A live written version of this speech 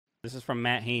This is from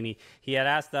Matt Haney. He had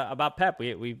asked about Pep.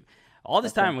 We all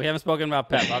this time we haven't spoken about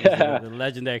Pep, obviously the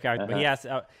legendary character. But he asked,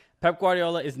 Pep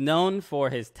Guardiola is known for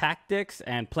his tactics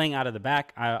and playing out of the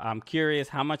back. I'm curious,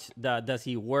 how much does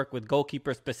he work with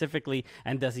goalkeepers specifically,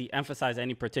 and does he emphasize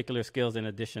any particular skills in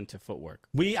addition to footwork?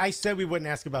 I said we wouldn't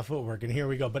ask about footwork, and here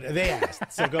we go. But they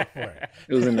asked, so go for it.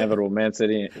 It was inevitable. Man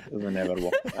City, it was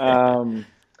inevitable.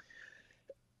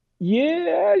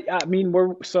 Yeah, I mean,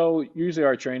 so usually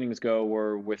our trainings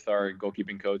we're with our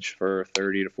goalkeeping coach for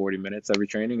 30 to 40 minutes every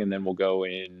training, and then we'll go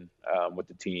in with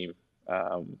the team,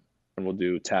 and we'll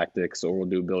do tactics, or we'll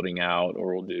do building out,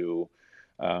 or we'll do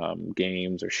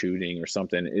games or shooting or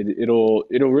something. It'll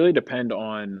really depend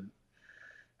on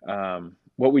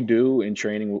what we do in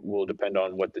training. Will depend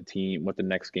on what the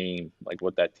next game, like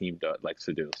what that team likes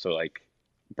to do. So like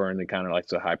Burnley kind of likes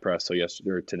to high press. So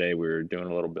today we were doing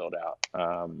a little build out,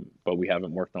 but we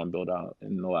haven't worked on build out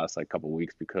in the last couple of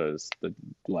weeks because the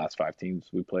last 5 teams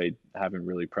we played haven't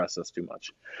really pressed us too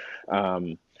much.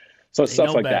 So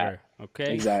stuff like better. That.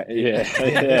 Okay. Exactly. Yeah.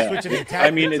 Yeah.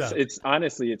 I mean, it's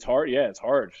honestly, it's hard. Yeah, it's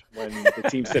hard when the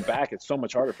teams sit back. It's so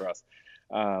much harder for us.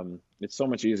 It's so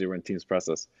much easier when teams press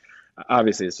us.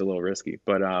 Obviously, it's a little risky,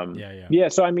 but yeah.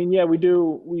 So I mean, yeah,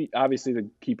 we obviously the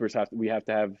keepers have to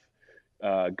have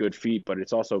good feet, but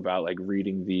it's also about like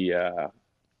reading the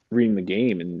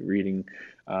game and reading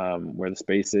where the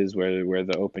space is, where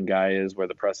the open guy is, where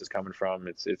the press is coming from.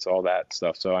 It's all that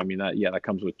stuff. So I mean that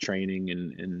comes with training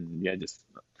and just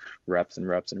reps and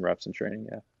reps and reps and training.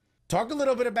 Yeah. Talk a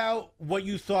little bit about what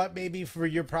you thought maybe for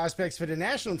your prospects for the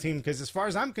national team, because as far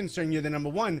as I'm concerned, you're the number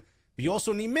one, but you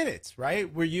also need minutes,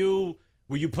 right? Were you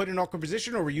put in an awkward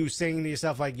position, or were you saying to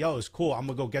yourself like, "Yo, it's cool, I'm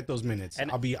gonna go get those minutes,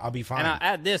 and I'll be fine"? And I'll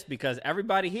add this, because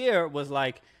everybody here was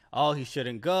like, "Oh, he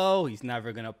shouldn't go. He's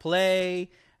never gonna play."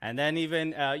 And then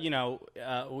even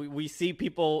we see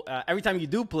people every time you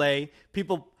do play,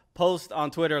 people post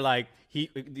on Twitter like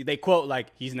they quote like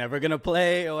he's never gonna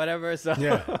play or whatever. So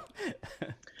yeah.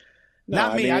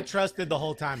 Not me. I trusted the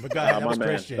whole time, but go ahead. That was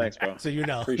Christian. Thanks, bro. So you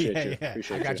know. Appreciate you. Yeah.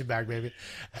 Appreciate I got your back, baby.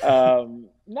 No,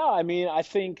 I mean, I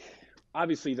think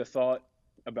obviously the thought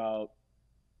about,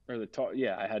 or the talk,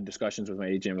 yeah, I had discussions with my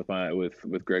agent,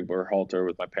 with Greg Berhalter,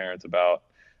 with my parents about,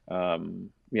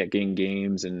 getting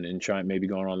games and trying maybe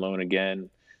going on loan again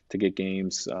to get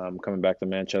games, coming back to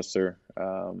Manchester.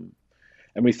 And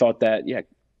we thought that,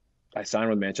 I signed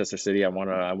with Manchester City. I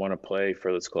want to play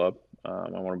for this club. I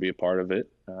want to be a part of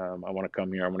it. I want to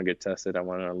come here. I want to get tested. I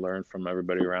want to learn from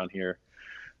everybody around here,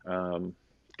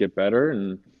 get better.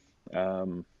 And,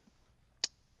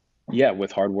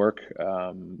 with hard work,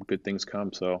 good things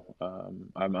come. So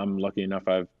I'm lucky enough.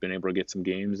 I've been able to get some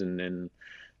games, and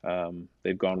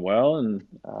they've gone well. And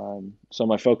so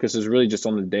my focus is really just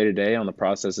on the day-to-day, on the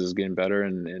processes getting better,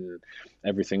 and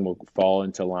everything will fall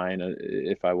into line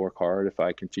if I work hard, if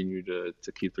I continue to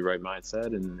keep the right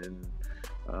mindset, and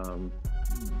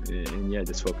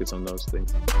just focus on those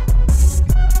things.